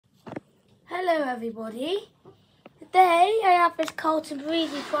Hello everybody. Today I have this Colton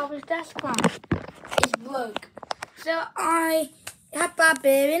Breezy 12-inch desk lamp. It's broke. So I had bad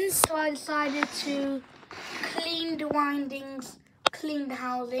bearings, so I decided to clean the windings, clean the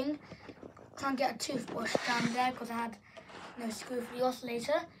housing, try and get a toothbrush down there because I had no screw for the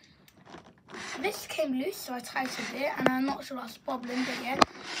oscillator. This came loose, so I tightened it, and I'm not sure that's the problem, but yeah.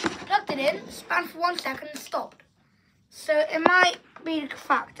 Plugged it in, span for 1 second and stopped. So it might be the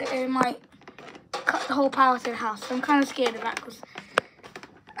fact that it might cut the whole power to the house. So I'm kind of scared of that because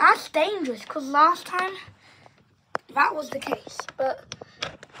that's dangerous. Because last time that was the case, but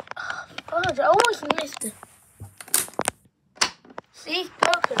fudge, I always missed it. See, it's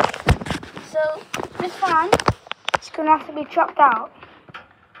broken. So this fan is gonna have to be chopped out.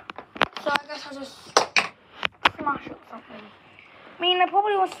 So I guess I'll just smash it or something. I mean, I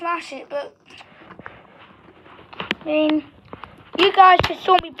probably won't smash it, but I mean, you guys just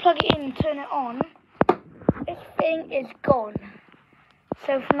saw me plug it in and turn it on. This thing is gone.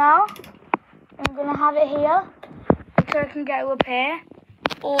 So for now, I'm going to have it here until I can get a repair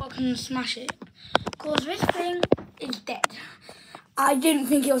or I can smash it. Because this thing is dead. I didn't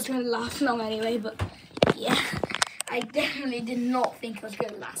think it was going to last long anyway, but yeah. I definitely did not think it was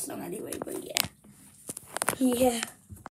going to last long anyway, but yeah. Yeah.